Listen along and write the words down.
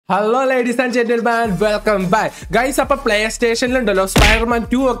Hello ladies and gentlemen, welcome back. Guys, അപ്പോൾ PlayStationലുണ്ടല്ലോ Spiderman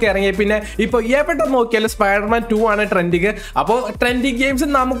 2 ഒക്കെ ഇറങ്ങി. പിന്നെ ഇപ്പോൾ എവിടെ നോക്കിയാലും സ്പൈഡർമാൻ 2 ആണ് ട്രെൻഡിങ്. അപ്പോൾ ട്രെൻഡിങ് ഗെയിംസ്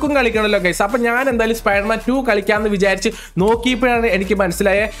നമുക്കും കളിക്കണമല്ലോ ഗൈസ്. അപ്പോൾ ഞാൻ എന്തായാലും സ്പൈഡർമാൻ 2 കളിക്കാമെന്ന് വിചാരിച്ച് നോക്കിയപ്പോഴാണ് എനിക്ക്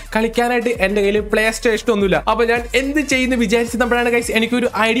മനസ്സിലായത് കളിക്കാനായിട്ട് എൻ്റെ കയ്യിൽ PlayStation ഒന്നുമില്ല. അപ്പോൾ ഞാൻ എന്ത് ചെയ്യുന്നു വിചാരിച്ചപ്പോഴാണ് ഗൈസ് എനിക്കൊരു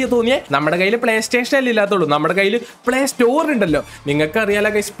ഐഡിയ തോന്നിയത്. നമ്മുടെ കയ്യിൽ PlayStation അല്ലേ ഇല്ലാത്തുള്ളൂ, നമ്മുടെ കയ്യിൽ പ്ലേ സ്റ്റോർ ഉണ്ടല്ലോ. നിങ്ങൾക്ക്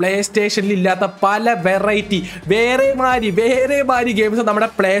അറിയാലോ ഗൈസ്, PlayStationൽ ഇല്ലാത്ത പല വെറൈറ്റി വേറെ മാരി ഗെയിംസ്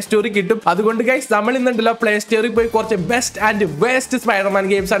നമ്മുടെ പ്ലേ സ്റ്റോറിൽ കിട്ടും. അതുകൊണ്ട് ഗൈസ് നമ്മൾ ഇന്നുണ്ടല്ലോ പ്ലേ സ്റ്റോറിൽ പോയി കുറച്ച് best and waste Spiderman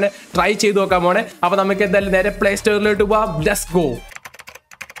games ആണ് ട്രൈ ചെയ്ത് നോക്കാൻ പോണേ. അപ്പൊ നമുക്ക് എന്തായാലും നേരെ പ്ലേ സ്റ്റോറിലോട്ട് പോവാം. Let's go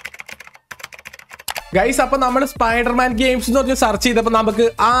guys. അപ്പൊ നമ്മൾ സ്പൈഡർമാൻ ഗെയിംസ് എന്ന് പറഞ്ഞ് സെർച്ച് ചെയ്തപ്പോൾ നമുക്ക്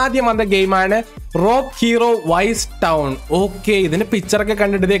ആദ്യം വന്ന ഗെയിമാണ് rope hero vice town. Okay, ഇതിന്റെ പിക്ചറൊക്കെ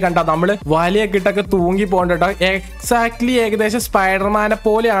കണ്ടിട്ടേ കണ്ടാ നമ്മള് വലിയ കിട്ടൊക്കെ തൂങ്ങി പോകണ്ടോ. എക്സാക്ട്ലി ഏകദേശം സ്പൈഡർമാനെ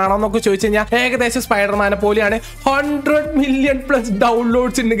പോലെയാണോന്നൊക്കെ ചോദിച്ചു കഴിഞ്ഞാൽ ഏകദേശം സ്പൈഡർമാനെ പോലെയാണ്. 100 മില്യൺ പ്ലസ്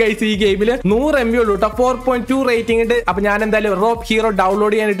ഡൗൺലോഡ്സ് ഉണ്ട് ഗൈസ് ഈ ഗെയിമില്. 100 MB ഉള്ളൂ കേട്ടോ, 4.2 റേറ്റിംഗ് ഉണ്ട്. അപ്പൊ ഞാൻ എന്തായാലും റോപ്പ് ഹീറോ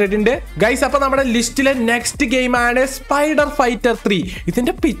ഡൗൺലോഡ് ചെയ്യാൻ ഇട്ടിട്ടുണ്ട് ഗൈസ്. അപ്പൊ നമ്മുടെ ലിസ്റ്റിലെ നെക്സ്റ്റ് ഗെയിമാണ് സ്പൈഡർ ഫൈറ്റർ 3.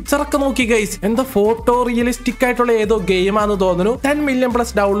 ഇതിന്റെ പിക്ചറൊക്കെ നോക്കി ഗൈസ്, എന്താ ഫോട്ടോ റിയലിസ്റ്റിക് ആയിട്ടുള്ള ഏതോ ഗെയിമാണെന്ന് തോന്നുന്നു. 10 മില്യൺ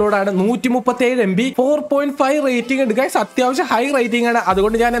പ്ലസ് ഡൗൺലോഡ് ആണ്, 137 MB, 4.5 റേറ്റിംഗ് ഉണ്ട് ഗൈസ്. അത്യാവശ്യം ഹൈ റേറ്റിംഗ് ആണ്.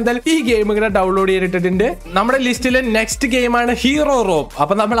 അതുകൊണ്ട് ഞാൻ എന്തായാലും ഈ ഗെയിം ഇങ്ങനെ ഡൗൺലോഡ് ചെയ്തിട്ടുണ്ട്. നമ്മുടെ ലിസ്റ്റിലെ നെക്സ്റ്റ് ഗെയിമാണ് ഹീറോ റോപ്പ്.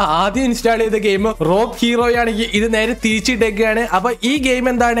 അപ്പൊ നമ്മൾ ആദ്യം ഇൻസ്റ്റാൾ ചെയ്ത ഗെയിം റോപ്പ് ഹീറോ ആണെങ്കിൽ ഇത് നേരെ തിരിച്ചിട്ടേക്കാണ്. അപ്പൊ ഈ ഗെയിം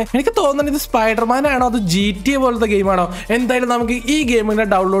എന്താണ്, എനിക്ക് തോന്നുന്നത് ഇത് സ്പൈഡർമാൻ ആണോ അത് GTA പോലത്തെ ഗെയിമാണോ? എന്തായാലും നമുക്ക് ഈ ഗെയിം ഇങ്ങനെ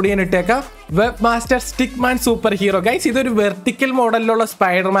ഡൗൺലോഡ് ചെയ്യാൻ ഇട്ടേക്കാം. Web master stickman super hero guys. ഇതൊരു വെർട്ടിക്കൽ മോഡലിലുള്ള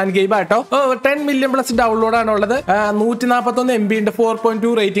സ്പൈഡർമാൻ ഗെയിം ആട്ടോ. 10 മില്യൺ പ്ലസ് ഡൗൺലോഡ് ആണ് ഉള്ളത്. 141 MB ഉണ്ട്,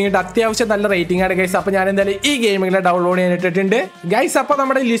 4.2 റേറ്റിംഗ് ഉണ്ട്. അത്യാവശ്യം നല്ല റേറ്റിംഗ് ആണ് ഗൈസ്. അപ്പൊ ഞാൻ എന്തായാലും ഈ ഗെയിം ഇങ്ങനെ ഡൗൺലോഡ് ചെയ്യാൻ ഇട്ടിട്ടുണ്ട് ഗൈസ്. അപ്പൊ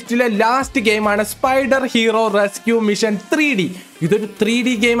നമ്മുടെ ലിസ്റ്റിലെ ലാസ്റ്റ് ഗെയിമാണ് spider hero rescue mission 3D. ഇതൊരു 3D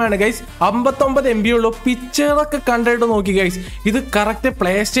ഗെയിമാണ് ഗൈസ്. 59 MB ഉള്ളൂ. പിക്ചറൊക്കെ കണ്ടിട്ട് നോക്കി ഗൈസ്, ഇത് കറക്റ്റ്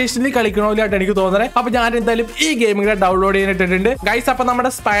PlayStationൽ കളിക്കണമല്ലായിട്ട് എനിക്ക് തോന്നുന്നത്. അപ്പൊ ഞാൻ എന്തായാലും ഈ ഗെയിം ഇങ്ങനെ ഡൗൺലോഡ് ചെയ്യാനിട്ടിട്ടുണ്ട് ഗൈസ്. അപ്പൊ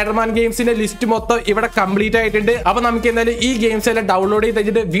നമ്മുടെ സ്പൈഡർമാൻ ഗെയിംസിന്റെ ലിസ്റ്റ് മൊത്തം ഇവിടെ കംപ്ലീറ്റ് ആയിട്ടുണ്ട്. അപ്പൊ നമുക്ക് എന്തായാലും ഈ ഗെയിംസ് എല്ലാം ഡൗൺലോഡ്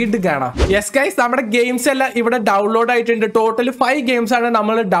ചെയ്തിട്ട് വീണ്ടും കാണാം. യെസ് ഗൈസ്, നമ്മുടെ ഗെയിംസ് എല്ലാം ഇവിടെ ഡൗൺലോഡ് ആയിട്ടുണ്ട്. ടോട്ടൽ 5 ഗെയിംസ് ആണ്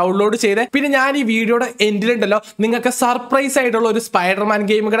നമ്മൾ ഡൗൺലോഡ് ചെയ്തത്. പിന്നെ ഞാൻ ഈ വീഡിയോയുടെ എൻഡിലുണ്ടല്ലോ നിങ്ങൾക്ക് സർപ്രൈസ് ആയിട്ടുള്ള ഒരു സ്പൈഡർമാൻ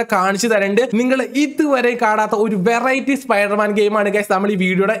ഗെയിം ഇവിടെ കാണിച്ചു തരുന്നുണ്ട്. നിങ്ങൾ ഇതുവരെ കാണാത്ത ഒരു വെറൈറ്റി സ്പൈഡർമാൻ ഗെയിം ആണ് ഗൈസ് നമ്മൾ ഈ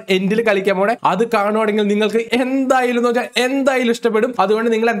വീഡിയോയുടെ എൻഡിൽ കളിക്കാൻ പോണേ. അത് കാണുവാണെങ്കിൽ നിങ്ങൾക്ക് എന്തായാലും ഇഷ്ടപ്പെടും. അതുകൊണ്ട്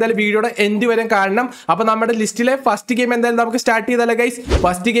നിങ്ങൾ എന്തായാലും വീഡിയോയുടെ എൻഡ് വരെ കാണണം. അപ്പൊ നമ്മുടെ ലിസ്റ്റിലെ ഫസ്റ്റ് ഗെയിം എന്തായാലും നമുക്ക് സ്റ്റാർട്ട് ചെയ്താലോ ഗൈസ്.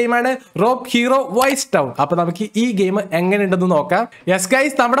 ഫസ്റ്റ് ഗെയിമാണ് റോപ്പ് ഹീറോ വൈസ് ടൗൺ. അപ്പൊ നമുക്ക് ഈ ഗെയിം എങ്ങനെയുണ്ടെന്ന് നോക്കാം. യെസ്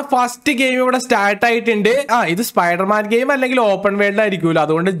ഗൈസ്, നമ്മുടെ ഫസ്റ്റ് ഗെയിം ഇവിടെ സ്റ്റാർട്ട് ആയിട്ടുണ്ട്. ഇത് സ്പൈഡർമാൻ ഗെയിം അല്ലെങ്കിൽ ഓപ്പൺ വേൾഡ് ആയിരിക്കുമല്ലോ,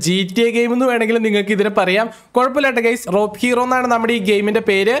 അതുകൊണ്ട് GTA ഗെയിം എന്ന് വേണമെങ്കിൽ നിങ്ങൾക്ക് ഇതിനെ പറയാം. കുഴപ്പമില്ല ഗൈസ്. റോപ്പ് ഹീറോ എന്നാണ് നമ്മുടെ ഈ ഗെയിമിന്റെ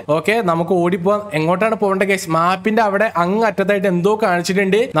പേര്. ഓക്കെ, നമുക്ക് ഓടിപ്പോവാം. എങ്ങോട്ടാണ് പോകേണ്ടത് ഗൈസ്? മാപ്പിന്റെ അവിടെ അങ്ങ് അറ്റത്തായിട്ട് എന്തോ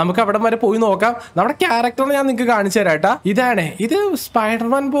കാണിച്ചിട്ടുണ്ട്. നമുക്ക് അവിടെ വരെ പോയി നോക്കാം. നമ്മുടെ ക്യാരക്ടറിനെ ഞാൻ നിങ്ങൾക്ക് കാണിച്ചു തരാട്ടാ. ഇതാണ്, ഇത്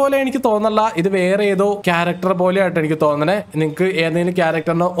സ്പൈഡർമാൻ പോലെ എനിക്ക് തോന്നല്ല, ഇത് വേറെ ഏതോ ക്യാരക്ടർ പോലെ ആയിട്ട് എനിക്ക് തോന്നണേ. നിങ്ങൾക്ക് ഏതെങ്കിലും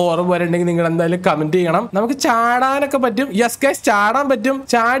ക്യാരക്ടറിന് ഓർമ്മ വരണ്ടെങ്കിൽ നിങ്ങൾ എന്തായാലും കമന്റ് ചെയ്യണം. നമുക്ക് ചാടാനൊക്കെ പറ്റും. യെസ് ഗൈസ്, ചാടാൻ പറ്റും.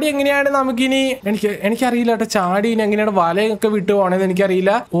 ചാടി എങ്ങനെയാണ് നമുക്കിനി എനിക്കറിയില്ല കേട്ടോ. ചാടി ഇനി എങ്ങനെയാണ് വലയൊക്കെ വിട്ടു പോകണേന്ന്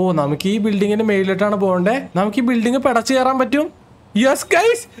എനിക്കറിയില്ല. നമുക്ക് ഈ ബിൽഡിങ്ങിന്റെ മേലിലോട്ടാണ് പോകണ്ടേ. നമുക്ക് ഈ ബിൽഡിംഗ് പിടച്ചു കയറാൻ പറ്റും. യെസ്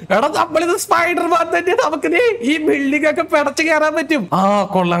ഗൈസ്, എടാ നമ്മളിത് സ്പൈഡർമാൻ തന്നെ, നമുക്ക് ഈ ബിൽഡിംഗ് ഒക്കെ പിടച്ചു കയറാൻ പറ്റും.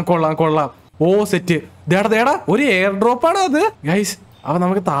 കൊള്ളാം. സെറ്റ്. ദേടാ ഒരു എയർ ഡ്രോപ്പ് ആണ് അത് ഗൈസ്. അപ്പൊ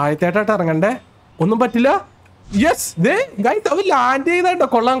നമുക്ക് താഴത്തേട്ടായിട്ട് ഇറങ്ങണ്ടേ, ഒന്നും പറ്റില്ല. യെസ് ഗൈസ്, അവ ലാൻഡ് ചെയ്താട്ടോ.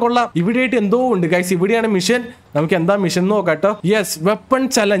 കൊള്ളാം. ഇവിടെയായിട്ട് എന്തോ ഉണ്ട് ഗൈസ്. ഇവിടെയാണ് മിഷൻ. നമുക്ക് എന്താ mission നോക്കാട്ടോ. Yes, weapon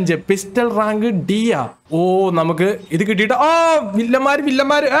challenge, pistol rank D. നമുക്ക് ഇത് കിട്ടിയിട്ട്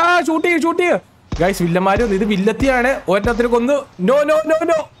വില്ലന്മാര് ഷൂട്ട് ചെയ്യ ഗൈസ്. വില്ലന്മാര് ഇത് വില്ലത്തിയാണ്. ഒരെണ്ണത്തിന് കൊന്നു. നോ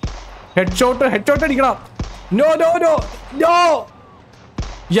ഹെഡ് ഷോട്ട് അടിക്കണം. നോ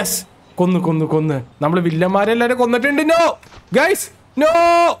യെസ്, കൊന്നു. നമ്മള് വില്ലന്മാരെല്ലാരും കൊന്നിട്ടുണ്ട്. നോ ഗൈസ്, നോ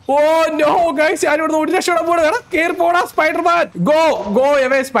ഗൈസ്, ഞാനിവിടെ ഓടി രക്ഷപ്പെടാൻ പോണ. കേറി പോടാ Spiderman. Go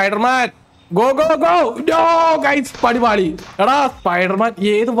away Spiderman. Go no guys, പണിപാളി. എടാ സ്പൈഡർമാൻ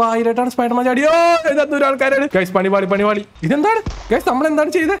ഏത് വായിലായിട്ടാണ് സ്പൈഡർമാൻ ചാടിയോ? ഇതൊരു ആൾക്കാരാണ് ഗൈസ്. പണിപാളി. ഇതെന്താണ് ഗൈസ്,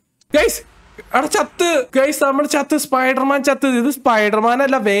 നമ്മളെന്താണ് ചെയ്തത് ഗൈസ്? എടാ ചത്ത് ഗൈസ്, നമ്മൾ ചത്ത്. സ്പൈഡർമാൻ ചത്ത്. ഇത് സ്പൈഡർമാൻ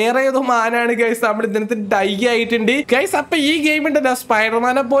അല്ല, വേറെ ഏതോ മാനാണ് ഗൈസ്. നമ്മൾ ഇതിനകത്ത് ഡൈ ആയിട്ടുണ്ട് ഗൈസ്. അപ്പൊ ഈ ഗെയിം ഉണ്ടല്ലോ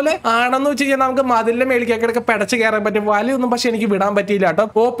സ്പൈഡർമാനെ പോലെ ആണെന്ന് വെച്ച് കഴിഞ്ഞാൽ നമുക്ക് മതിലിന്റെ മേളിക്കൊക്കെ പിടച്ച് കയറാൻ പറ്റും. വലയൊന്നും പക്ഷെ എനിക്ക് വിടാൻ പറ്റിയില്ല കേട്ടോ.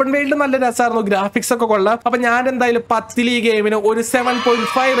 ഓപ്പൺ വേൾഡ് നല്ല രസമായിരുന്നു, ഗ്രാഫിക്സ് ഒക്കെ കൊള്ളാം. അപ്പൊ ഞാൻ എന്തായാലും 10 ഈ ഗെയിമിന് ഒരു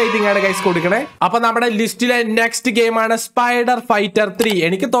 7.5 റേറ്റിംഗ് ആണ് ഗൈസ് കൊടുക്കണേ. അപ്പൊ നമ്മുടെ ലിസ്റ്റിലെ നെക്സ്റ്റ് ഗെയിമാണ് സ്പൈഡർ ഫൈറ്റർ 3.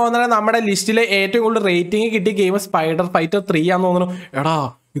 എനിക്ക് തോന്നുന്നത് നമ്മുടെ ലിസ്റ്റിലെ ഏറ്റവും കൂടുതൽ റേറ്റിംഗ് കിട്ടിയ ഗെയിം സ്പൈഡർ ഫൈറ്റർ 3 ആണെന്ന് തോന്നുന്നു. എടാ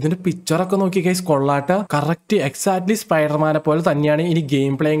ഇതിന്റെ പിക്ചറൊക്കെ നോക്കി ഗൈസ് കൊള്ളാട്ട. കറക്റ്റ് എക്സാക്ട്ലി സ്പൈഡർമാനെ പോലെ തന്നെയാണ്. ഇനി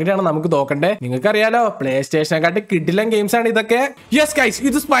ഗെയിം പ്ലേയും കൂടെയാണ് നമുക്ക് നോക്കണ്ടേ. നിങ്ങൾക്ക് അറിയാലോ പ്ലേ സ്റ്റേഷനെക്കാട്ടി കിഡിലൻ ഗെയിംസ് ആണ് ഇതൊക്കെ. യെസ് ഗൈസ്,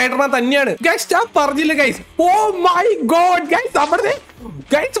 ഇത് സ്പൈഡർമാൻ തന്നെയാണ് ഗൈസ്. ഞാൻ പറഞ്ഞില്ല guys. Oh my God guys, അവിടെ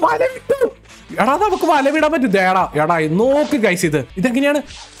ഗൈസ് വല വിട്ടു. എടാ നമുക്ക് വല വിടാൻ പറ്റും. എടാ എടാ നോക്ക് ഗൈസ്,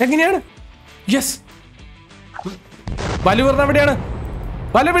 എങ്ങനെയാണ്. യെസ്, വല വിടുന്ന എവിടെയാണ്?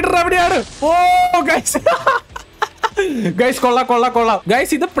 വല വിടുന്ന എവിടെയാണ്? ഓ ഗൈസ് ഗൈസ് കൊള്ളാം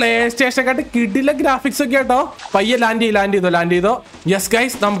ഗൈസ്. ഇത് പ്ലേ സ്റ്റേഷനെക്കാട്ടി കിഡിലെ ഗ്രാഫിക്സ് ഒക്കെ കേട്ടോ. പയ്യെ ലാൻഡ് ചെയ്തോ. യെസ്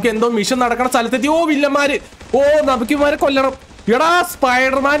ഗൈസ്, നമുക്ക് എന്തോ മിഷൻ നടക്കണ സ്ഥലത്തെത്തി. ഓ വില്ലന്മാര്. ഓ നമുക്ക് ഇവരെ കൊല്ലണം. എടാ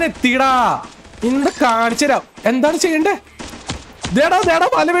സ്പൈഡർമാൻ എത്തിടാ. ഇന്ന് കാണിച്ചു തരാം എന്താണ് ചെയ്യണ്ടേ. ദേടാ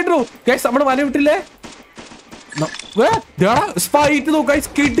വല വിട്ടു ഗൈസ്. നമ്മള് വല വിട്ടില്ലേ. സ്പൈറ്റ് നോക്ക്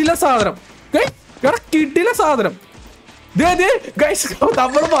ഗൈസ്, കിഡിലെ സാധനം. കിഡിലെ സാധനം.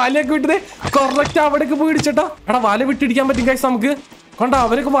 നമ്മള് വാലയൊക്കെ വിട്ടത് കറക്റ്റ് അവിടേക്ക് പോയി ഇടിച്ചേട്ടാ. എടാ വാല വിട്ടിടിക്കാൻ പറ്റും ഗൈസ് നമുക്ക്. കണ്ടോ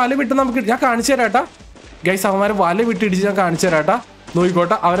അവരൊക്കെ വാല വിട്ട് നമുക്ക് ഞാൻ കാണിച്ചു തരാട്ടാ ഗൈസ്. അവന്മാരെ വാല വിട്ടിടിച്ച് ഞാൻ കാണിച്ചു തരാട്ടാ.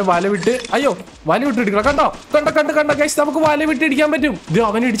 നോയിക്കോട്ടെ, അവരെ വാല വിട്ട്. അയ്യോ വാല വിട്ടിടിക്കണം. കണ്ടോ ഗൈസ്, നമുക്ക് വാല വിട്ടിടിക്കാൻ പറ്റും. ഇത്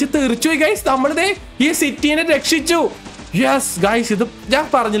അവനിടിച്ച് തെറിച്ചു പോയി ഗൈസ്. നമ്മളിതേ ഈ സിറ്റീനെ രക്ഷിച്ചു. യെസ് ഗൈസ്, ഇത് ഞാൻ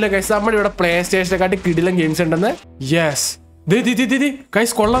പറഞ്ഞില്ല ഗൈസ്, നമ്മളിവിടെ പ്ലേ സ്റ്റേഷനെക്കാട്ടി കിടിലൻ ഗെയിംസ് ഉണ്ടെന്ന്. യെസ്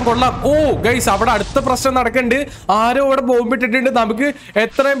ഗൈസ് കൊള്ളാം. ഓ ഗൈസ്, അവിടെ അടുത്ത പ്രശ്നം നടക്കുന്നുണ്ട്. ആരോ അവിടെ ബോംബിട്ടിട്ടുണ്ട്. നമുക്ക്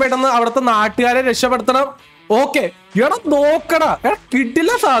എത്രയും പെട്ടെന്ന് അവിടുത്തെ നാട്ടുകാരെ രക്ഷപ്പെടുത്തണം. ഓക്കെ എടാ നോക്കടാ.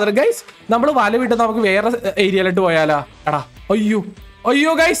 കിട്ടില്ല സാധനം ഗൈസ്. നമ്മൾ വല വിട്ട് നമുക്ക് വേറെ ഏരിയയിലോട്ട് പോയാലാ. എടാ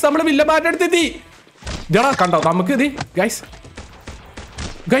അയ്യോ ഗൈസ്, നമ്മള് വില്ലന്മാരുടെ അടുത്തെത്തി. എടാ കണ്ടോ നമുക്ക് ഇത്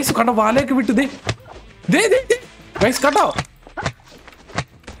ഗൈസ് കണ്ടോ വാലയൊക്കെ വിട്ട് ഗൈസ് കണ്ടോ.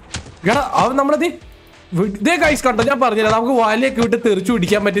 എടാ അവൻ നമ്മളത് ഇതേ ഗൈസ് കണ്ടോ. ഞാൻ പറഞ്ഞില്ല നമുക്ക് വാലയൊക്കെ വിട്ട് തെറിച്ചു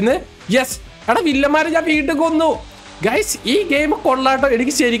പിടിക്കാൻ പറ്റുന്നത്. യെസ് എടാ വില്ലന്മാരെ ഞാൻ വീട്ടിൽ കൊന്നു ഗൈസ്. ഈ ഗെയിം കൊള്ളാട്ടോ,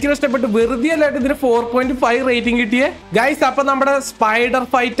 എനിക്ക് ശരിക്കും ഇഷ്ടപ്പെട്ടു. വെറുതെ അല്ലായിട്ട് ഇതിന് 4.5 റേറ്റിംഗ് കിട്ടിയേ ഗൈസ്. അപ്പൊ നമ്മുടെ സ്പൈഡർ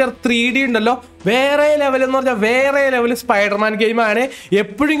ഫൈറ്റർ 3D ഉണ്ടല്ലോ, വേറെ ലെവൽ എന്ന് പറഞ്ഞാൽ വേറെ ലെവൽ സ്പൈഡർമാൻ ഗെയിമാണ്.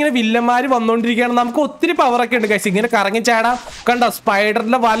 എപ്പോഴും ഇങ്ങനെ വില്ലന്മാര് വന്നോണ്ടിരിക്കുകയാണ്. നമുക്ക് ഒത്തിരി പവറൊക്കെ ഉണ്ട് ഗൈസ്. ഇങ്ങനെ കറങ്ങി ചാടാം. കണ്ടോ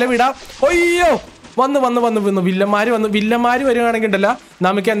സ്പൈഡറിന്റെ വല വിടാം. അയ്യോ വന്നു വില്ലന്മാര് വരുവാണെങ്കിൽ ഉണ്ടല്ലോ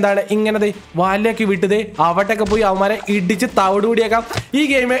നമുക്ക് എന്താണ് ഇങ്ങനെ വാലയൊക്കെ വിട്ടത് അവിടെയൊക്കെ പോയി അവന്മാരെ ഇടിച്ച് തവിടുകൂടിയേക്കാം. ഈ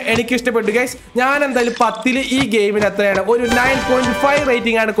ഗെയിം എനിക്ക് ഇഷ്ടപ്പെട്ടു ഗൈസ്. ഞാൻ എന്തായാലും 10 ഈ ഗെയിമിന് എത്രയാണ് ഒരു 9.5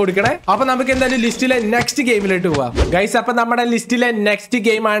 റേറ്റിംഗ് ആണ് കൊടുക്കണേ. അപ്പൊ നമുക്ക് എന്തായാലും ലിസ്റ്റിലെ നെക്സ്റ്റ് ഗെയിമിലോട്ട് പോവാം ഗൈസ്. അപ്പൊ നമ്മുടെ ലിസ്റ്റിലെ നെക്സ്റ്റ്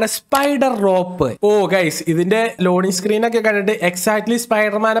ഗെയിമാണ് സ്പൈഡർ റോപ്പ്. ഓ ഗൈസ്, ഇതിന്റെ ലോഡിംഗ് സ്ക്രീൻ ഒക്കെ കണ്ടിട്ട് എക്സാക്ട്ലി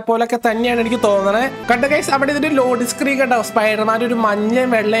സ്പൈഡർമാനെ പോലൊക്കെ തന്നെയാണ് എനിക്ക് തോന്നണേ. കണ്ട ഗൈസ്, അവിടെ ഇതിന്റെ ലോഡിംഗ് സ്ക്രീൻ കണ്ടോ. സ്പൈഡർമാൻ ഒരു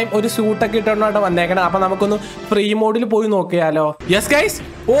മഞ്ഞയും വെള്ളയും ഒരു സൂട്ടൊക്കെ ഇട്ടോണ്ടാണ് വന്നേക്കണം. അപ്പൊ നമുക്കൊന്ന് ഫ്രീ മോഡിൽ പോയി നോക്കിയാലോ. യെസ് ഗൈസ്,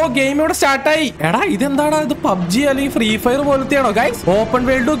 ഓ ഗെയിം ഇവിടെ സ്റ്റാർട്ടായി. എടാ ഇതെന്താടാ, ഇത് പബ്ജി അല്ലെങ്കിൽ free fire പോലത്തെയാണോ guys. Open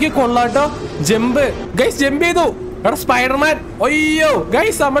world നോക്കി കൊള്ളാട്ടോ. ജമ്പ് ചെയ്തു. എടാ സ്പൈഡർമാൻ. അയ്യോ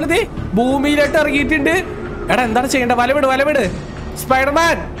ഗൈസ്, നമ്മളിത് ഭൂമിയിലോട്ട് ഇറങ്ങിയിട്ടുണ്ട്. എടാ എന്താണ് ചെയ്യേണ്ടത്? വല വിട്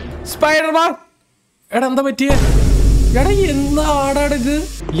സ്പൈഡർമാൻ. എടാ എന്താ പറ്റിയേ? എടാ എന്താടാ ഇത്?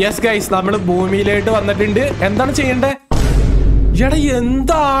 യെസ് ഗൈസ്, നമ്മള് ഭൂമിയിലോട്ട് വന്നിട്ടുണ്ട്. എന്താണ് ചെയ്യണ്ടേ? എടാ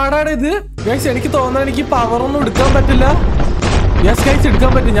എന്താടാണ് ഇത് ഗൈസ്? എനിക്ക് തോന്നുന്നത് എനിക്ക് പവർ ഒന്നും എടുക്കാൻ പറ്റില്ല. യെസ് ഗൈസ്,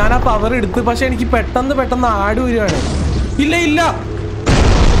 എടുക്കാൻ പറ്റും. ഞാൻ ആ പവർ എടുത്ത്, പക്ഷെ എനിക്ക് പെട്ടെന്ന് ആട് വരികയാണ്. ഇല്ല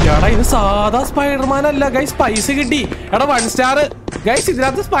എടാ ഇത് സാധാ സ്പൈഡർമാൻ അല്ല ഗൈസ്. പൈസ കിട്ടി. എടാ 1 സ്റ്റാർ ഗൈസ്.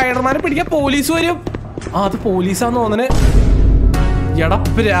 ഇതിനകത്ത് സ്പൈഡർമാനെ പിടിക്കാൻ പോലീസ് വരും. അത് പോലീസാന്ന് തോന്നണേ. എടാ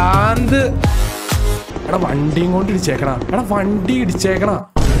പ്രാന്ത്. എടാ വണ്ടിയും കൊണ്ട് ഇടിച്ചേക്കണ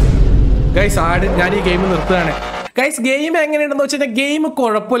ഗൈസ്. ആട് ഞാൻ ഈ ഗെയിം നിർത്തുകയാണ് ഗൈസ്. ഗെയിം എങ്ങനെയുണ്ടെന്ന് വെച്ചാൽ ഗെയിം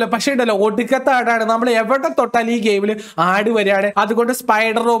കുഴപ്പമില്ല, പക്ഷേ ഉണ്ടല്ലോ ഒടുക്കത്തെ ആടാണ്. നമ്മൾ എവിടെ തൊട്ടാൽ ഈ ഗെയിമിൽ ആട് വരികയാണ്. അതുകൊണ്ട്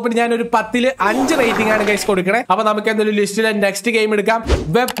സ്പൈഡർ റോപ്പിന് ഞാൻ ഒരു 10 5 റേറ്റിംഗ് ആണ് ഗൈസ് കൊടുക്കണേ. അപ്പൊ നമുക്ക് എന്തെങ്കിലും ലിസ്റ്റിലെ നെക്സ്റ്റ് ഗെയിം എടുക്കാം,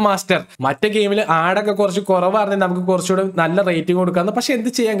 വെബ് മാസ്റ്റർ. മറ്റേ ഗെയിമിൽ ആടൊക്കെ കുറച്ച് കുറവാണെങ്കിൽ നമുക്ക് കുറച്ചുകൂടെ നല്ല റേറ്റിംഗ് കൊടുക്കാം. പക്ഷെ എന്ത്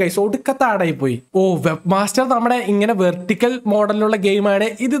ചെയ്യാൻ ഗൈസ്, ഒടുക്കത്തെ ആടായി പോയി. ഓ വെബ് മാസ്റ്റർ നമ്മുടെ ഇങ്ങനെ വെർട്ടിക്കൽ മോഡലിലുള്ള ഗെയിമാണ്.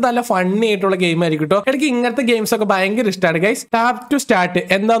 ഇത് നല്ല ഫണ്ണി ആയിട്ടുള്ള ഗെയിം ആയിരിക്കും കേട്ടോ. എനിക്ക് ഇങ്ങനത്തെ ഗെയിംസ് ഒക്കെ ഭയങ്കര ഇഷ്ടമാണ് ഗൈസ്. ടാപ്പ് ടു സ്റ്റാർട്ട്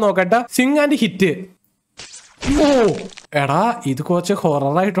എന്താ നോക്കട്ടെ. Singh and hit. ഓ എടാ ഇത് കുറച്ച്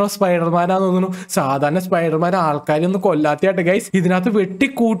ഹൊറർ ആയിട്ടുള്ള സ്പൈഡർമാനാന്ന് തോന്നുന്നു. സാധാരണ സ്പൈഡർമാൻ ആൾക്കാരൊന്നും കൊല്ലാത്തയായിട്ട് ഗൈസ്. ഇതിനകത്ത് വെട്ടി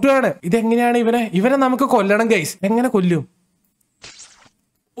കൂട്ടുകയാണ്. ഇതെങ്ങനെയാണ് ഇവനെ നമുക്ക് കൊല്ലണം ഗൈസ്. എങ്ങനെ കൊല്ലും?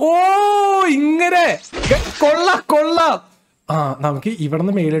 ഓ ഇങ്ങനെ കൊള്ളാം. ആ നമുക്ക് ഇവിടെ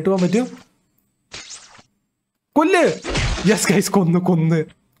നിന്ന് മേലോട്ട് പോകാൻ പറ്റും. കൊല്ല്. യെസ് ഗൈസ്, കൊന്ന്.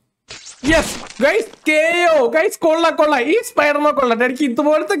 Yes guys, KO guys. കൊള്ളാം. ഈ സ്പൈഡർമാൻ കൊള്ളാം. എനിക്ക്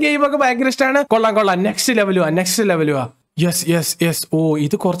ഇതുപോലത്തെ ഗെയിം ഒക്കെ ഭയങ്കര ഇഷ്ടമാണ്. കൊള്ളാം. നെക്സ്റ്റ് ലെവലുവാ. യെസ്. ഓ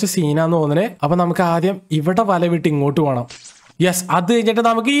ഇത് കുറച്ച് സീനാന്ന് തോന്നണേ. അപ്പൊ നമുക്ക് ആദ്യം ഇവിടെ വല വിട്ട് ഇങ്ങോട്ട് പോകണം. യെസ്, അത് കഴിഞ്ഞിട്ട്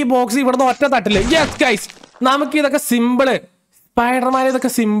നമുക്ക് ഈ ബോക്സ് ഇവിടുന്ന് ഒറ്റ തട്ടില്. യെസ് ഗൈസ്, നമുക്ക് ഇതൊക്കെ സിമ്പിള്. സ്പൈഡർമാൻ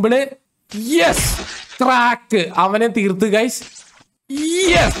ഇതൊക്കെ സിമ്പിള്. യെസ്, ട്രാക്ക് അവനെ തീർത്ത് ഗൈസ്.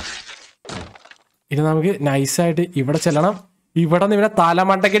 യെസ്, ഇനി നമുക്ക് നൈസായിട്ട് ഇവിടെ ചെല്ലണം. ഇവിടെ നിന്ന് ഇവനെ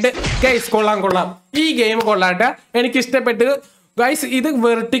തലമണ്ടക്കിട്ട് ഗൈസ് കൊള്ളാം ഈ ഗെയിം കൊള്ളാട്ടെ എനിക്ക് ഇഷ്ടപ്പെട്ട് ഗൈസ് ഇത്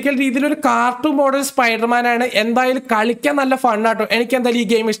വെർട്ടിക്കൽ രീതിയിൽ ഒരു കാർട്ടൂൺ മോഡൽ സ്പൈഡർമാൻ ആണ് എന്തായാലും കളിക്കാൻ നല്ല ഫണ്ണാട്ടോ എനിക്ക് എന്തായാലും ഈ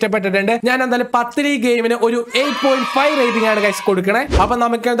ഗെയിം ഇഷ്ടപ്പെട്ടിട്ടുണ്ട് ഞാൻ എന്തായാലും 10 ഈ ഗെയിമിന് ഒരു 8.5 റേറ്റിംഗ് ആണ് ഗൈസ് കൊടുക്കണേ അപ്പൊ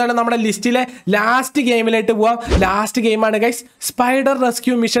നമുക്ക് എന്താണ് നമ്മുടെ ലിസ്റ്റിലെ ലാസ്റ്റ് ഗെയിമിലായിട്ട് പോവാം ലാസ്റ്റ് ഗെയിമാണ് guys spider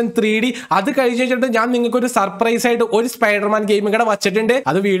rescue mission 3D അത് കഴിഞ്ഞിട്ട് ഞാൻ നിങ്ങൾക്ക് ഒരു സർപ്രൈസ് ആയിട്ട് ഒരു സ്പൈഡർമാൻ ഗെയിം കൂടെ വെച്ചിട്ടുണ്ട്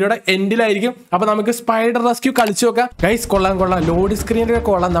അത് വീഡിയോയുടെ എൻഡിലായിരിക്കും അപ്പൊ നമുക്ക് സ്പൈഡർ റെസ്ക്യൂ കളിച്ചു നോക്കാം ഗൈസ് കൊള്ളാം ലോഡ് സ്ക്രീനിലൊക്കെ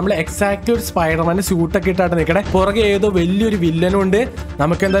കൊള്ളാം നമ്മൾ എക്സാക്ട് ഒരു സ്പൈഡർമാന്റെ സ്യൂട്ടൊക്കെ ഇട്ടാണ് നിൽക്കണേ പുറകെ ഏതോ വലിയൊരു വില്ലനുണ്ട്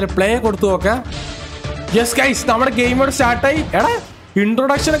നമുക്ക് എന്തായാലും പ്ലേ കൊടുത്തു നോക്കാം യെസ് ഗൈസ് നമ്മുടെ ഗെയിമോട് സ്റ്റാർട്ടായി എടാ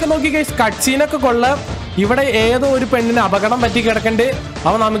ഇൻട്രൊഡക്ഷൻ ഒക്കെ നോക്കി ഗൈസ് കട്ട് സീനൊക്കെ കൊള്ളാം ഇവിടെ ഏതോ ഒരു പെണ്ണിന് അപകടം പറ്റി കിടക്കണ്ട്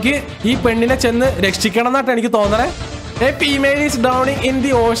അപ്പൊ നമുക്ക് ഈ പെണ്ണിനെ ചെന്ന് രക്ഷിക്കണം എന്നായിട്ട് എനിക്ക് തോന്നണേ A female is drowning in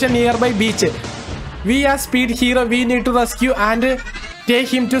the Ocean near by beach V R speed hero we need to rescue and take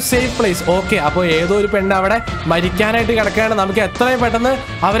him to safe place okay അപ്പോൾ ഏതോ ഒരു പെണ്ണ് അവിടെ മരിക്കാനായിട്ട് കിടക്കുകയാണ് നമുക്ക് എത്രയും പെട്ടെന്ന്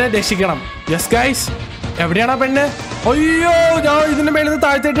അവരെ രക്ഷിക്കണം യെസ് ഗൈസ് എവിടെയാണ് ആ പെണ്ണ് അയ്യോ ഞാൻ ഇതിന്റെ മേളിൽ നിന്ന്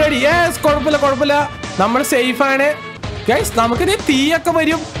താഴ്ത്തിട്ട് യെസ് കുഴപ്പമില്ല നമ്മൾ സേഫ് ആണ് ഗൈസ് നമുക്കിത് തീയൊക്കെ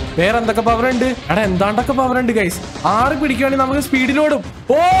വരും വേറെ എന്തൊക്കെ പവർ ഉണ്ട് എടാ എന്താണ്ടൊക്കെ പവർ ഉണ്ട് ഗൈസ് ആറ് പിടിക്കുകയാണെങ്കിൽ നമുക്ക് സ്പീഡിലോടും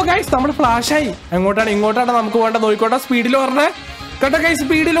ഓ ഗൈസ് നമ്മൾ ഫ്ലാഷ് ആയി ഇങ്ങോട്ടാണ് നമുക്ക് വേണ്ട നോക്കിക്കോട്ടെ സ്പീഡിൽ പറഞ്ഞേ കേട്ടോ ഗൈസ്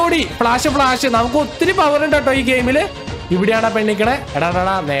സ്പീഡിലോടി ഫ്ലാഷ് നമുക്ക് ഒത്തിരി പവർ ഉണ്ട് കേട്ടോ ഈ ഗെയിമില് ഇവിടെയാണ് പെണ്ണിക്കണേ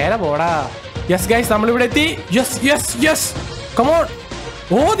എടാ നേരെ പോടാ യെസ് ഗൈസ് നമ്മൾ ഇവിടെ എത്തി യെസ് കമോൺ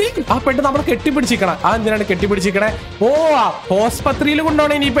ഓ നീ ആ പെണ്ണ് നമ്മളെ കെട്ടിപ്പിടിച്ചിരിക്കണം ആ എന്തിനാണ് കെട്ടിപ്പിടിച്ചിരിക്കണേ ഓ ഹോസ്പത്രിയിൽ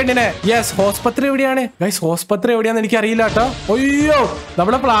കൊണ്ടുപോണേ ഈ പെണ്ണിനെ യെസ് ഹോസ്പത്രി എവിടെയാണ് ഗൈസ് ഹോസ്പത്രി എവിടെയാന്ന് എനിക്ക് അറിയില്ല കേട്ടോ അയ്യോ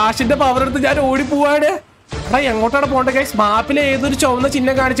നമ്മളെ ഫ്ലാഷിന്റെ പവർ എടുത്ത് ഞാൻ ഓടി പോവാണ് എടാ എങ്ങോട്ടാണ് പോണ്ടേ ഗൈസ് മാപ്പിൽ ഏതൊരു ചുവന്ന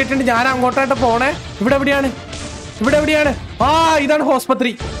ചിഹ്നം കാണിച്ചിട്ടുണ്ട് ഞാൻ അങ്ങോട്ടായിട്ട് പോണേ ഇവിടെ എവിടെയാണ് ആ ഇതാണ്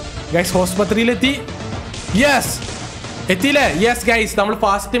ഹോസ്പത്രി ഗൈസ് ഹോസ്പത്രിയിലെത്തി യെസ് എത്തിയില്ലേ യെസ് ഗൈസ് നമ്മൾ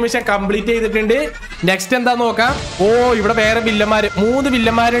ഫാസ്റ്റ് മിഷൻ കംപ്ലീറ്റ് ചെയ്തിട്ടുണ്ട് നെക്സ്റ്റ് എന്താ നോക്കാം ഓ ഇവിടെ വേറെ വില്ലന്മാര് 3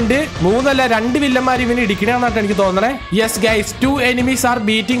 വില്ലന്മാരുണ്ട് 2 വില്ലന്മാർ ഇവന് ഇടിക്കണെന്നാണ് എനിക്ക് തോന്നണേ yes guys 2 enemies are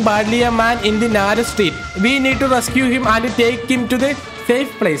beating badly a man in the narrow street we need to rescue him and take him to the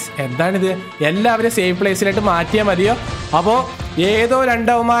safe place എന്താണിത് എല്ലാവരും സേഫ് പ്ലേസിലായിട്ട് മാറ്റിയാൽ മതിയോ അപ്പോ ഏതോ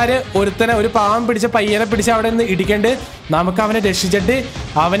രണ്ടവന്മാര് ഒരുത്തനെ ഒരു പാവം പിടിച്ച പയ്യനെ പിടിച്ച് അവിടെ നിന്ന് ഇടിക്കണ്ട് നമുക്ക് അവനെ രക്ഷിച്ചിട്ട്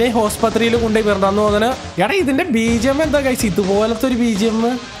അവനെ ഹോസ്പത്രിയിൽ കൊണ്ടുപോയി വിടണമെന്ന് തോന്നുന്നു എടാ ഇതിന്റെ ബിജിഎം എന്താ കഴിച്ച് ഇതുപോലത്തെ ഒരു ബിജിഎം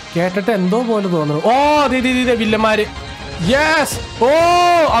കേട്ടിട്ട് എന്തോ പോലെ തോന്നുന്നു ഓ അതെ വില്ലന്മാര് യെസ് ഓ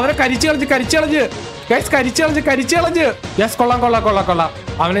അവനെ കരിച്ചു കളഞ്ഞ് കരിച്ചു കളഞ്ഞ് യെസ് കൊള്ളാം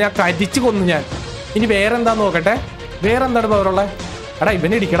അവനെ ഞാൻ കരിച്ചു കൊന്നു ഞാൻ ഇനി വേറെന്താന്ന് നോക്കട്ടെ വേറെന്താണ് പവറുള്ള എടാ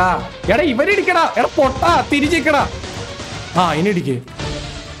ഇവനിടിക്കടാ എടാ പൊട്ടാ തിരിച്ചിക്കടാ ആ ഇനി ഇടിക്ക്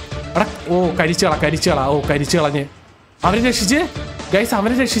എടാ ഓ കരിച്ചു കളഞ്ഞ് അവനെ രക്ഷിച്ച് ഗൈസ്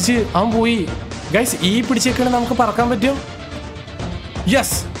അവൻ പോയി ഗൈസ് ഈ പിടിച്ചേക്കാണ് നമുക്ക് പറക്കാൻ പറ്റും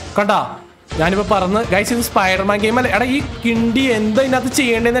യെസ് കണ്ടാ ഞാനിപ്പോ പറന്ന് ഗൈസ് ഇത് സ്പൈഡർമാൻ ഗെയിം അല്ലേ എടാ ഈ കിണ്ടി എന്താ ഇതിനകത്ത്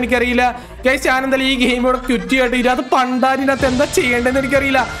ചെയ്യേണ്ടതെന്ന് എനിക്കറിയില്ല ഗൈസ് ഞാൻ എന്തായാലും ഈ ഗെയിം ഇവിടെ ക്വിറ്റ് ചെയ്തിട്ട് ഇതിനകത്ത് പണ്ടാരിനകത്ത് എന്താ ചെയ്യേണ്ടതെന്ന്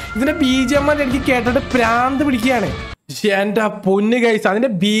എനിക്കറിയില്ല ഇതിന്റെ ബിജിഎം എനിക്ക് കേട്ടിട്ട് പ്രാന്ത് പിടിക്കുകയാണ് എന്റെ പൊന്ന് ഗൈസ് അതിന്റെ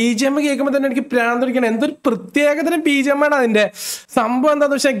ബിജിഎം കേൾക്കുമ്പോൾ തന്നെ എനിക്ക് പ്രാന്ത് പിടിക്കണം എന്തൊരു പ്രത്യേകതരം ബിജിഎം ആണ് അതിന്റെ സംഭവം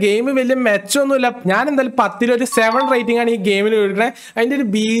എന്താന്ന് വെച്ചാൽ ഗെയിം വലിയ മെച്ചമൊന്നുമില്ല ഞാൻ എന്തായാലും 10 ഒരു 7 റേറ്റിംഗ് ആണ് ഈ ഗെയിമിൽ കൊടുക്കണേ അതിന്റെ ഒരു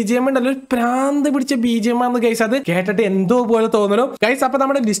ബിജിഎം ഉണ്ടല്ലോ ഒരു പ്രാന്ത് പിടിച്ച ബിജിഎം ആണ് ഗൈസ് അത് കേട്ടിട്ട് എന്തോ പോലെ തോന്നുന്നു ഗൈസ് അപ്പൊ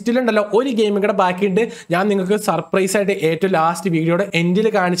നമ്മുടെ ലിസ്റ്റിലുണ്ടല്ലോ ഒരു ഗെയിം കൂടെ ബാക്കിയുണ്ട് ഞാൻ നിങ്ങൾക്ക് സർപ്രൈസ് ആയിട്ട് ഏറ്റവും ലാസ്റ്റ് വീഡിയോയുടെ എൻഡിൽ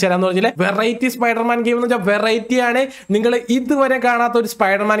കാണിച്ചു തരാന്ന് പറഞ്ഞാൽ വെറൈറ്റി സ്പൈഡർമാൻ ഗെയിം എന്ന് വെച്ചാൽ വെറൈറ്റി ആണ് നിങ്ങൾ ഇതുവരെ കാണാത്ത ഒരു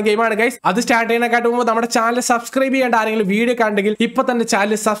സ്പൈഡർമാൻ ഗെയിമാണ് ഗൈസ് അത് സ്റ്റാർട്ട് ചെയ്യുന്നതിനെക്കാട്ട് മുമ്പ് നമ്മുടെ ചാനൽ സബ്സ്ക്രൈബ് ചെയ്യേണ്ട ആരെങ്കിലും വീഡിയോ കണ്ടെങ്കിൽ ഇപ്പൊ തന്നെ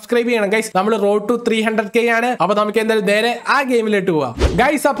ചാനൽ സബ്സ്ക്രൈബ് ചെയ്യണം ഗൈസ് നമ്മൾ റോഡ് ടു 300K ആണ് അപ്പൊ നമുക്ക് എന്തായാലും നേരെ ആ ഗെയിമിലോട്ട് പോവാം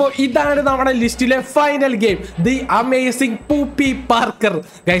ഗൈസ് അപ്പോ ഇതാണ് നമ്മുടെ ലിസ്റ്റിലെ final game the amazing Pooppi Parker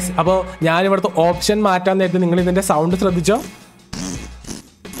guys അപ്പോ ഞാൻ ഇവിടുത്തെ ഓപ്ഷൻ മാറ്റാൻ നേരത്തെ നിങ്ങൾ ഇതിന്റെ സൗണ്ട് ശ്രദ്ധിച്ചോ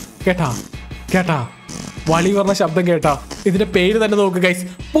കേട്ടാ വളി പറഞ്ഞ ശബ്ദം കേട്ടോ ഇതിന്റെ പേര് തന്നെ നോക്കുക ഗൈസ്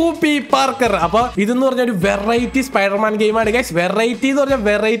പൂപ്പി പാർക്കർ അപ്പൊ ഇതെന്ന് പറഞ്ഞ ഒരു വെറൈറ്റി സ്പൈഡർമാൻ ഗെയിമാണ് ഗൈസ് വെറൈറ്റി എന്ന് പറഞ്ഞാൽ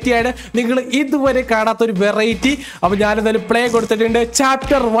വെറൈറ്റി ആണ് നിങ്ങൾ ഇതുവരെ കാണാത്ത ഒരു വെറൈറ്റി അപ്പൊ ഞാൻ എന്തായാലും പ്ലേ കൊടുത്തിട്ടുണ്ട്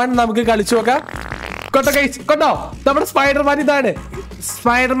ചാപ്റ്റർ 1 നമുക്ക് കളിച്ചു നോക്കാം കേട്ടോ ഗൈസ് കേട്ടോ നമ്മുടെ സ്പൈഡർമാൻ ഇതാണ്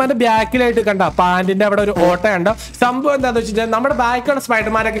സ്പൈഡർമാന്റെ ബാക്കിലായിട്ട് കണ്ട പാന്റിന്റെ അവിടെ ഒരു ഓട്ട കണ്ടോ സംഭവം എന്താന്ന് വെച്ചാൽ നമ്മുടെ ബാക്കിലുള്ള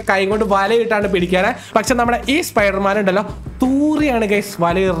സ്പൈഡർമാനൊക്കെ കൈ കൊണ്ട് വലയിട്ടാണ് പിടിക്കാറ് പക്ഷെ നമ്മുടെ ഈ സ്പൈഡർമാൻ ഉണ്ടല്ലോ തൂറിയാണ് ഗൈസ്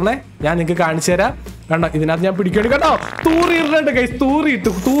വലയിറണേ ഞാൻ നിങ്ങൾക്ക് കാണിച്ചു തരാം കണ്ടോ ഇതിനകത്ത് ഞാൻ പിടിക്കണി കണ്ടോ തൂറിയിട്ടുണ്ട് ഗൈസ്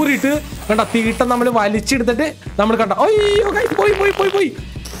തൂറിയിട്ട് കണ്ടോ തീട്ടം നമ്മൾ വലിച്ചെടുത്തിട്ട് നമ്മൾ കണ്ടോ അയ്യോ ഗൈസ് പോയി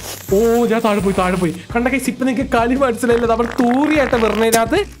ഓ ഞാൻ താഴെ പോയി കണ്ട ഗൈസ് ഇപ്പൊ നിങ്ങൾക്ക് കളി മനസ്സിലായില്ല നമ്മൾ തൂറിയായിട്ട്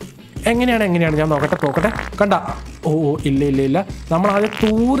വെറുന്നതിനകത്ത് എങ്ങനെയാണ് ഞാൻ നോക്കട്ടെ കണ്ട ഓ ഇല്ല നമ്മൾ ആദ്യം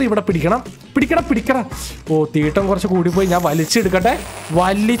തൂറി ഇവിടെ പിടിക്കണം ഓ തീട്ടം കുറച്ച് കൂടിപ്പോയി ഞാൻ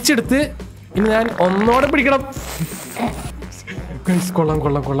വലിച്ചെടുത്ത് ഇനി ഞാൻ ഒന്നോടെ പിടിക്കണം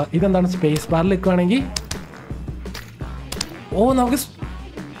കൊള്ളാം ഇതെന്താണ് സ്പേസ് ബാറിൽ നിൽക്കുകയാണെങ്കിൽ ഓ നമുക്ക്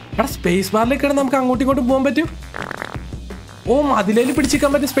എടാ സ്പേസ് ബാറിലേക്കാണ് നമുക്ക് അങ്ങോട്ടും ഇങ്ങോട്ടും പോകാൻ പറ്റും. ഓ മതിലേല്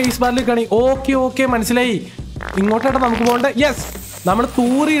പിടിച്ചിരിക്കാൻ പറ്റും സ്പേസ് ബാറിലേക്കാണ്. ഓക്കെ ഓക്കെ മനസ്സിലായി. ഇങ്ങോട്ടാണ് നമുക്ക് പോകണ്ടേ. യെസ് നമ്മൾ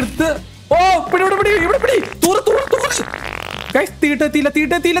തൂറി എടുത്ത് ഓ ഇവിടെ പിടി തൂറ് ഗൈസ്.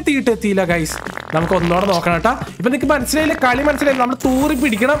 തീട്ടെത്തിയില്ല ഗൈസ്. നമുക്ക് ഒന്നോടെ നോക്കണം കേട്ടാ. ഇപ്പൊ നിങ്ങൾക്ക് മനസ്സിലായില്ല, കളി മനസ്സിലായില്ല. നമ്മൾ തൂറി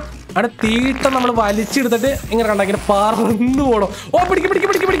പിടിക്കണം. അവിടെ തീട്ട നമ്മൾ വലിച്ചെടുത്തിട്ട് ഇങ്ങനെ കണ്ട ഇങ്ങനെ പറന്നു പോകണം. ഓ പിടിക്കും.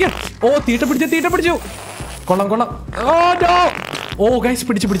 ഓ തീട്ട പിടിച്ചു. കൊള്ളാം. ഓ ഗൈസ്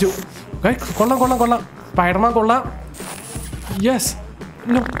പിടിച്ചു ഗൈസ്. കൊള്ളാം. സ്പൈഡർമാൻ കൊള്ളാം. യെസ്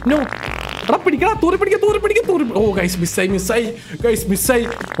നോ എടാ പിടിക്കണം. തൂറി പിടിക്കും. ഓ ഗൈസ് മിസ്സായി.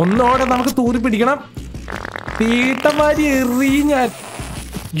 ഒന്നോടെ നമുക്ക് തൂറി പിടിക്കണം. തീട്ടമാരി എറിഞ്ഞാൽ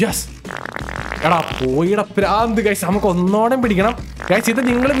യെസ്. എടാ പോയിട പ്രാന്ത് ഗൈസ്. നമുക്ക് ഒന്നോടെ പിടിക്കണം ഗൈസ്. ഇത്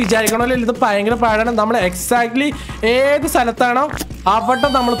നിങ്ങൾ വിചാരിക്കണമല്ലോ ഇത് ഭയങ്കര പാടാണ്. നമ്മൾ എക്സാക്ട്ലി ഏത് സ്ഥലത്താണോ അവിടെ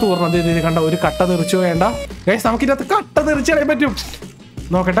നമ്മൾ തൂർന്നത്. ഇത് കണ്ട ഒരു കട്ട തെറിച്ചു വേണ്ട ഗൈസ്. നമുക്ക് ഇതിനകത്ത് കട്ട തെറിച്ചറിയാൻ പറ്റും.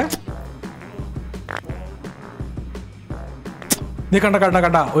 നോക്കട്ടെ. നീ കണ്ട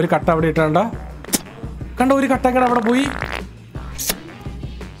ഒരു കട്ട അവിടെ ഇട്ടണ്ട. കണ്ട ഒരു കട്ട അവിടെ പോയി.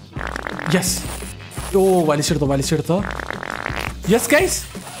 യെസ്. ഓ വലിച്ചെടുത്തോ. Yes guys.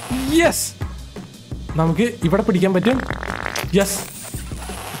 യെസ് നമുക്ക് ഇവിടെ പിടിക്കാൻ പറ്റും. യെസ്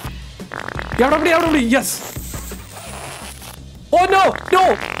അവിടെ പിടി. Yes. Oh no.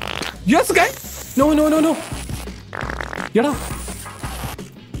 Yes guys. No എടാ.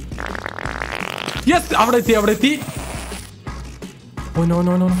 യെസ് അവിടെ എത്തി. Oh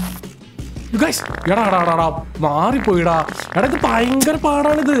no guys. എടാ മാറിപ്പോയിടാ. എടാ ഇത് ഭയങ്കര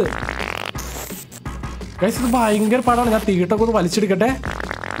പാടാണിത് ഗൈസ്. ഇത് ഭയങ്കര പാടാണ്. ഞാൻ തീട്ടൊക്കെ ഒന്ന് വലിച്ചെടുക്കട്ടെ.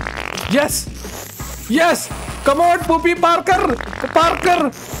 യെസ് കമോൺ പൂപ്പി പാർക്കർ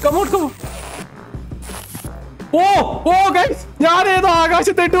കമോൺ. ഓ ഗൈസ് ഞാൻ ഏതോ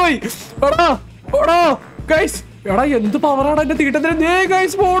ആകാശത്തേട്ട് പോയി. എടാ ഗൈസ്. എടാ എന്ത് പവറാണ് എന്റെ തീട്ടത്തിന്.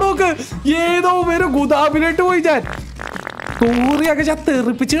 ഗൈസ് പോണോക്ക് ഏതോ പേര് ഗുദാബിലോട്ട് പോയി. ഞാൻ തൂറിയൊക്കെ ഞാൻ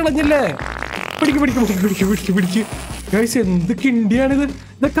തെറിപ്പിച്ച് കളഞ്ഞില്ലേ. പിടിക്ക് ഗൈസ്. എന്ത് കിണ്ടിയാണിത്.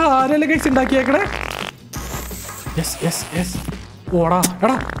 ഇതൊക്കെ ആരല്ലേ ഗൈസ് ഉണ്ടാക്കിയേക്കണേ. യെസ് ഓടാ.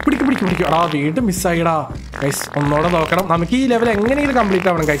 എടാ പിടിക്ക്. എടാ വീണ്ടും മിസ്സായിടാ ഗൈസ്. ഒന്നോടെ നോക്കണം. നമുക്ക് ഈ ലെവൽ എങ്ങനെയെങ്കിലും കംപ്ലീറ്റ്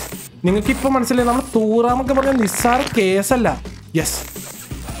ആവണം ഗൈസ്. നിങ്ങൾക്ക് ഇപ്പൊ മനസ്സിലായി നമ്മൾ തൂറാമൊക്കെ പറഞ്ഞ നിസ്സാര കേസല്ല. യെസ്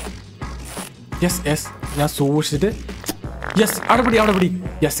ഞാൻ സൂക്ഷിച്ചിട്ട്. യെസ് അവിടെ പിടി.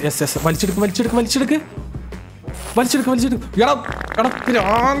 യെസ് വലിച്ചെടുക്ക്. എടാ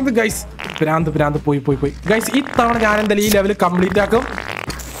പ്രാന്ത് ഗൈസ്. പ്രാന്ത് പോയി ഗൈസ്. ഇത്തവണ ഞാൻ എന്തായാലും ഈ ലെവൽ കംപ്ലീറ്റ് ആക്കും.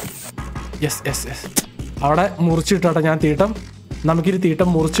 യെസ് അവിടെ മുറിച്ചിട്ടാട്ടെ ഞാൻ തീട്ടം. നമുക്കിത് തീട്ടം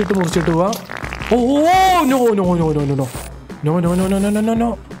മുറിച്ചിട്ട് പോവാം. ഓ നോ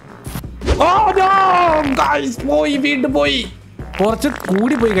വീണ്ടും പോയി. കുറച്ച്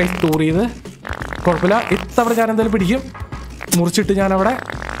കൂടി പോയി ഗൈസ്. ടൂർ ചെയ്ത് കുഴപ്പമില്ല. ഇത്തവണ ഞാൻ എന്തായാലും പിടിക്കും. മുറിച്ചിട്ട് ഞാനവിടെ.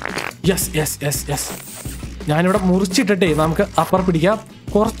 യെസ് ഞാനിവിടെ മുറിച്ചിട്ടിട്ടേ നമുക്ക് അപ്പുറം പിടിക്കാം.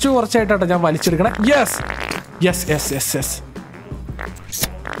 കുറച്ചായിട്ടാട്ടോ ഞാൻ വലിച്ചെടുക്കണേ. യെസ്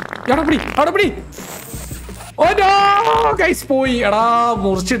അവിടെ പിടി. ഓ നോ ഗൈസ് പോയി. എടാ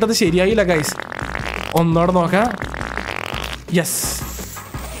മുറിച്ചിട്ടത് ശരിയായില്ല ഗൈസ്. ഒന്നോടെ നോക്കാം. യെസ്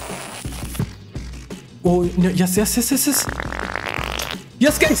ഓ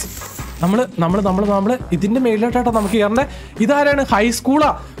യെസ് ഗൈസ്. നമ്മള് ഇതിന്റെ മേളിലോട്ടാട്ടോ നമുക്ക് കയറണ്ടേ. ഇതാരാണ്? ഹൈസ്കൂളാ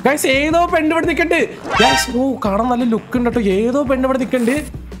ഗൈസ്. ഏതോ പെണ്ണ് ഇവിടെ നിൽക്കണ്ട് ഗൈസ്. ഓ കാണാൻ നല്ല ലുക്ക് ഉണ്ട് കേട്ടോ. ഏതോ പെണ്ണ് ഇവിടെ നിൽക്കണ്ട്.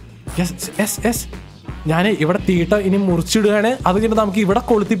 യെസ് ഞാൻ ഇവിടെ തീട്ട ഇനി മുറിച്ചിടുകയാണ്. അത് കഴിഞ്ഞ് നമുക്ക് ഇവിടെ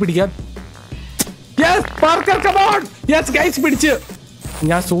കൊളുത്തി പിടിക്കാം. യെസ് ഗൈസ് പിടിച്ച്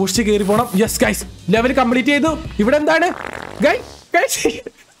ഞാൻ സൂക്ഷിച്ച് കയറി പോണം. യെസ് ഗൈസ് ലെവൽ കംപ്ലീറ്റ് ചെയ്തു. ഇവിടെ എന്താണ്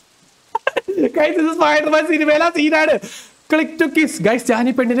സ്പൈഡർമാൻ സിനിമയിലെ സീനാണ്. Click to kiss guys. ഞാൻ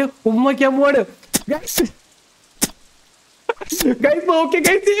ഈ പെണ്ണിന് ഉമ്മയ്ക്കാൻ പോവാണ് ഗൈസ്. നോക്കിയ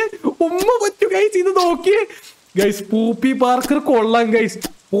ഗൈസ് ഉമ്മ പറ്റു ഗൈസ്. ഇത് നോക്കിയേ ഗൈസ്. പൂപ്പി പാർക്കർ കൊള്ളാം ഗൈസ്.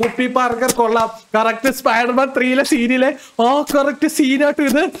 കറക്റ്റ് സ്പൈഡർമാൻ 3 സീനിലെ കറക്റ്റ് സീനായിട്ട്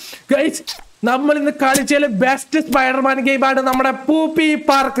ഇത് ഗൈസ്. നമ്മൾ ഇന്ന് കളിച്ചാല് ബെസ്റ്റ് സ്പൈഡർമാൻ ഗെയിമാണ് നമ്മുടെ പൂപ്പി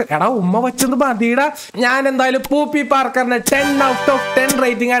പാർക്കർ. എടാ ഉമ്മ വച്ചത് മതിയുടെ. ഞാൻ എന്തായാലും പൂപ്പി പാർക്കറിന് 10/10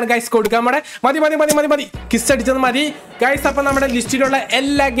 റേറ്റിംഗ് ആണ് ഗൈസ് കൊടുക്കാൻ. മതി കിസ് അടിച്ചത് മതി ഗൈസ്. അപ്പൊ നമ്മുടെ ലിസ്റ്റിലുള്ള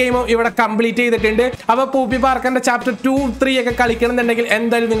എല്ലാ ഗെയിമും ഇവിടെ കംപ്ലീറ്റ് ചെയ്തിട്ടുണ്ട്. അപ്പൊ പൂപ്പി പാർക്കറിന്റെ ചാപ്റ്റർ 2, 3 ഒക്കെ കളിക്കണമെന്നുണ്ടെങ്കിൽ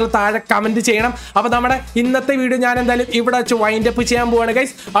എന്തായാലും നിങ്ങൾ താഴെ കമന്റ് ചെയ്യണം. അപ്പൊ നമ്മുടെ ഇന്നത്തെ വീഡിയോ ഞാൻ എന്തായാലും ഇവിടെ വെച്ച് വൈൻഡ് അപ്പ് ചെയ്യാൻ പോവാണ്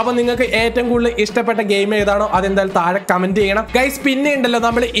ഗൈസ്. അപ്പൊ നിങ്ങൾക്ക് ഏറ്റവും കൂടുതൽ ഇഷ്ടപ്പെട്ട ഗെയിം ഏതാണോ അതെന്തായാലും താഴെ കമന്റ് ചെയ്യണം ഗൈസ്. പിന്നെ ഉണ്ടല്ലോ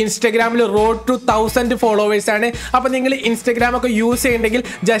നമ്മൾ ഇൻസ്റ്റാഗ്രാമിൽ റോഡ് ടു 1000 ഫോളോവേഴ്സ് ആണ്. അപ്പൊ നിങ്ങൾ ഇൻസ്റ്റാഗ്രാം ഒക്കെ യൂസ് ചെയ്യുന്നുണ്ടെങ്കിൽ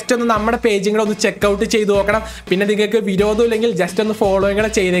ജസ്റ്റ് ഒന്ന് നമ്മുടെ പേജുകൾ ഒന്ന് ചെക്ക്ഔട്ട് ചെയ്ത് നോക്കണം. പിന്നെ നിങ്ങൾക്ക് വിരോധം ഇല്ലെങ്കിൽ ജസ്റ്റ് ഒന്ന് ഫോളോയിങ്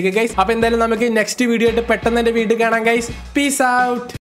ചെയ്തേക്ക് ഗൈസ്. അപ്പൊ എന്തായാലും നമുക്ക് നെക്സ്റ്റ് വീഡിയോ ആയിട്ട് പെട്ടെന്ന് എന്റെ വീഡിയോ കാണാം ഗൈസ്. Peace out.